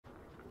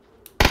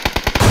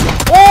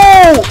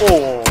Oh!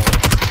 Oh!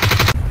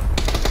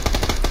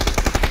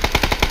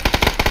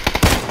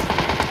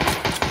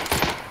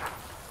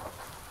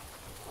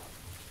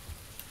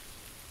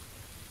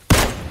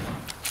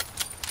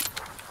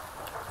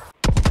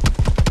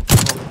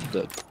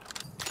 Dead.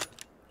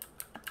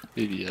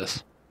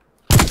 BBS.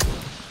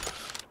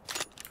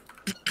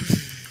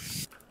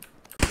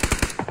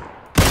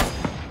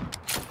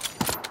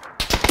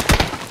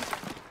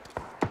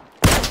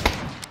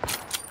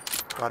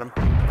 Got him.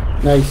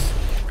 Nice.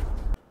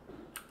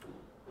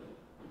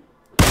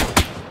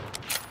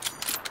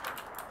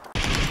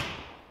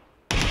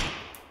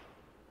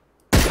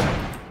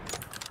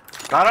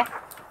 Got him?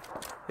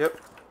 Yep.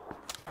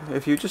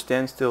 If you just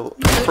stand still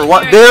for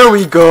what? There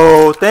we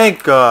go!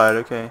 Thank God!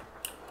 Okay.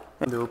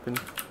 And open.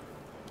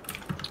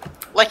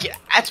 Like,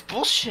 that's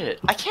bullshit.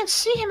 I can't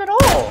see him at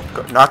all.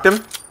 Knocked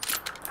him?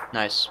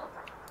 Nice.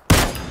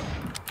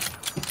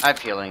 I have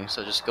healing,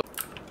 so just go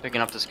picking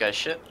up this guy's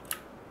shit.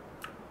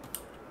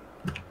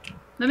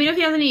 Let me know if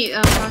you have any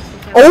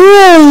proxies.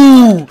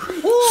 Oh!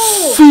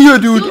 Oh! See ya,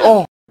 dude!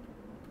 Oh!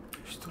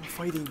 You're still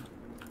fighting.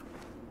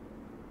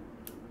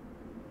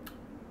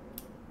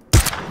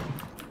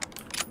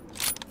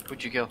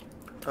 Who'd you kill?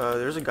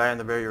 There's a guy on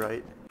the very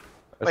right.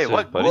 Wait,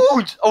 what?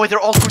 Wounds! Oh wait, they're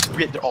all wounds.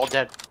 Wait, they're all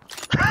dead.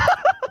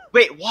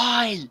 Wait,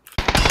 why?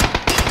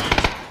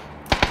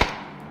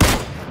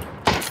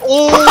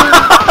 Oh!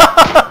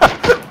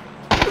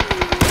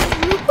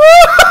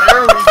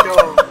 There we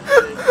go.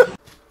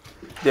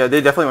 Yeah,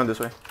 they definitely went this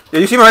way. Yeah,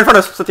 you see him right in front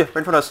of us, Satya, right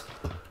in front of us.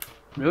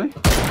 Really?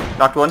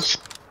 Knocked one.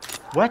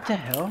 What the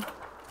hell?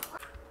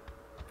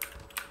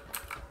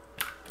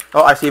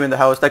 Oh, I see him in the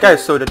house. That guy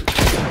is so dead.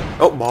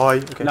 Oh, boy.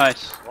 Okay.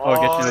 Nice. Oh,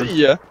 get you.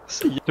 See ya.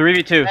 See ya.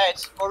 3v2. Hey,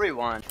 it's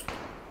 4v1.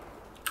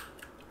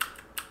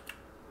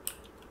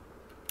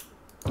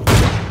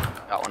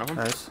 Got one of them.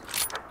 Nice.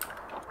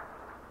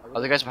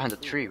 Other guy's behind the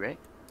tree, right?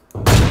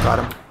 Got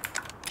him.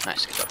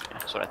 Nice, good job. Yeah,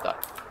 that's what I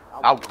thought.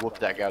 I'll whoop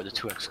that guy with the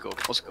 2x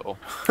scope. Let's go.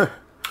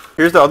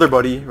 Here's the other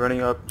buddy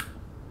running up.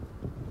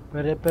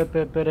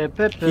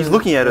 He's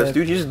looking at us,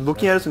 dude. He's just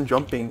looking at us and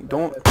jumping.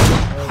 Don't.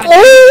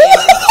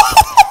 Oh!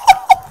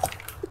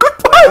 Good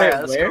play!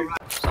 Where?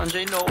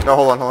 Sanjay, no. No,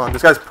 hold on.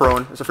 This guy's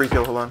prone. It's a free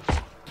kill. Hold on.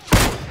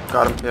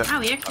 Got him. Yeah.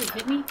 Wow, he actually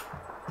hit me.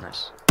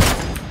 Nice.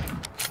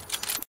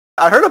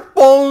 I heard a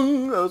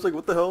bong. I was like,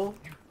 what the hell?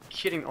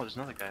 Kidding? Oh, there's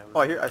another guy. Oh,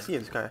 I see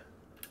this guy.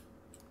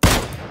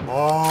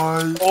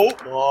 Bye.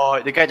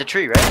 Oh, the guy at the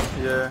tree, right?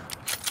 Yeah.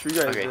 Three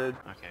guys Okay. dead.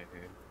 Okay.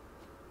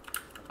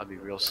 I'll be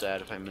real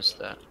sad if I missed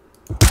that.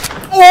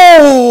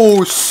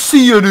 Oh,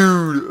 see ya,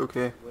 dude.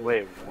 Okay.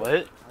 Wait,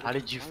 what? How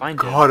did you find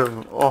him? Got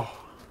him. Oh.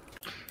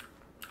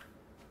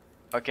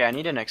 Okay, I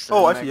need an extra.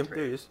 Oh, I see him.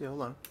 There he is. Yeah,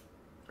 hold on.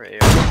 For AR.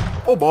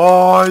 Oh,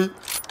 bye.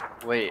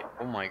 Wait,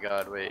 oh my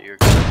god, wait, you're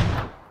good.